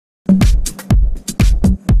I'm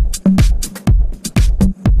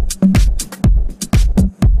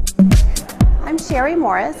Sherri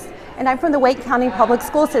Morris, and I'm from the Wake County Public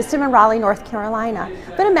School System in Raleigh, North Carolina.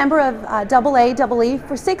 I've been a member of AAEE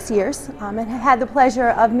for 6 years and have had the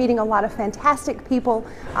pleasure of meeting a lot of fantastic people,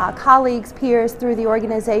 colleagues, peers through the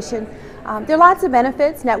organization. There are lots of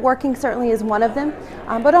benefits. Networking certainly is one of them,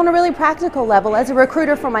 but on a really practical level, as a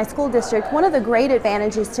recruiter for my school district, one of the great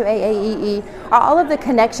advantages to AAEE are all of the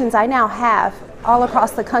connections I now have all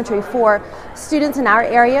across the country for students in our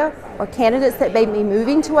area or candidates that may be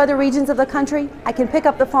moving to other regions of the country. I can pick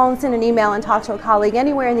up the phone, send an email, and talk to a colleague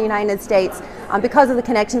anywhere in the United States because of the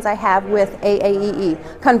connections I have with AAEE.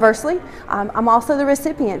 Conversely, I'm also the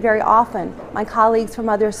recipient very often. My colleagues from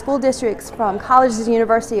other school districts, from colleges and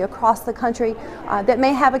universities across the country that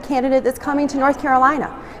may have a candidate that's coming to North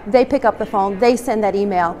Carolina. They pick up the phone, they send that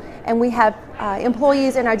email, and we have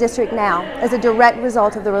employees in our district now as a direct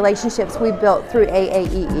result of the relationships we built through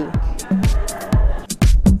AAEE.